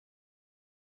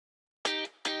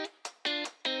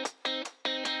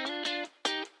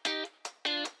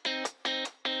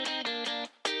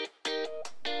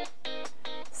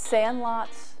Sand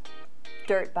lots,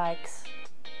 dirt bikes,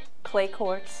 clay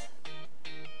courts,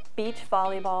 beach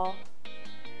volleyball,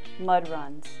 mud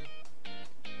runs.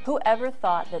 Whoever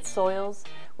thought that soils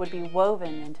would be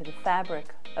woven into the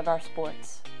fabric of our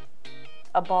sports?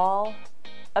 A ball,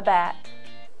 a bat,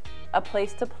 a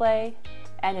place to play,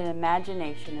 and an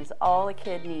imagination is all a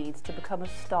kid needs to become a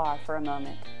star for a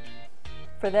moment.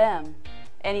 For them,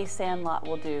 any sandlot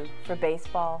will do for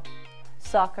baseball,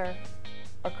 soccer,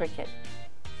 or cricket.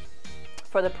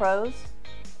 For the pros,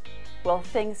 well,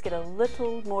 things get a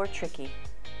little more tricky.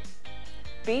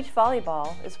 Beach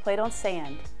volleyball is played on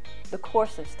sand, the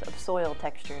coarsest of soil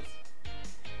textures.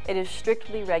 It is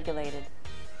strictly regulated.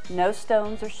 No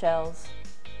stones or shells,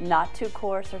 not too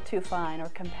coarse or too fine or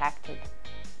compacted.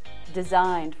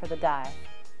 Designed for the dive.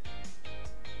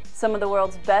 Some of the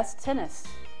world's best tennis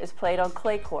is played on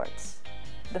clay courts,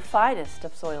 the finest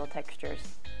of soil textures.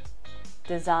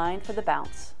 Designed for the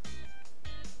bounce.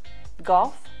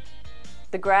 Golf,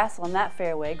 the grass on that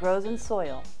fairway grows in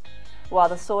soil, while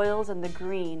the soils in the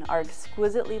green are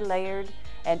exquisitely layered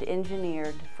and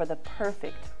engineered for the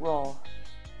perfect roll.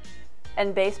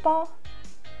 And baseball?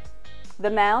 The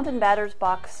mound and batter's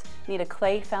box need a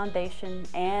clay foundation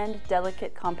and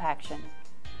delicate compaction.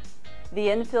 The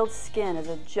infield skin is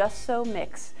a just-so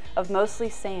mix of mostly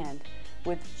sand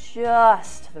with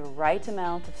just the right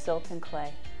amount of silt and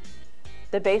clay.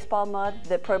 The baseball mud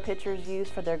that pro pitchers use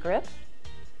for their grip?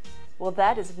 Well,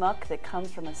 that is muck that comes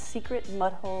from a secret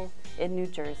mud hole in New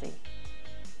Jersey.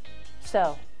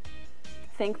 So,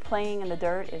 think playing in the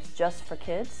dirt is just for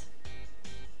kids?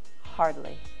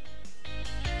 Hardly.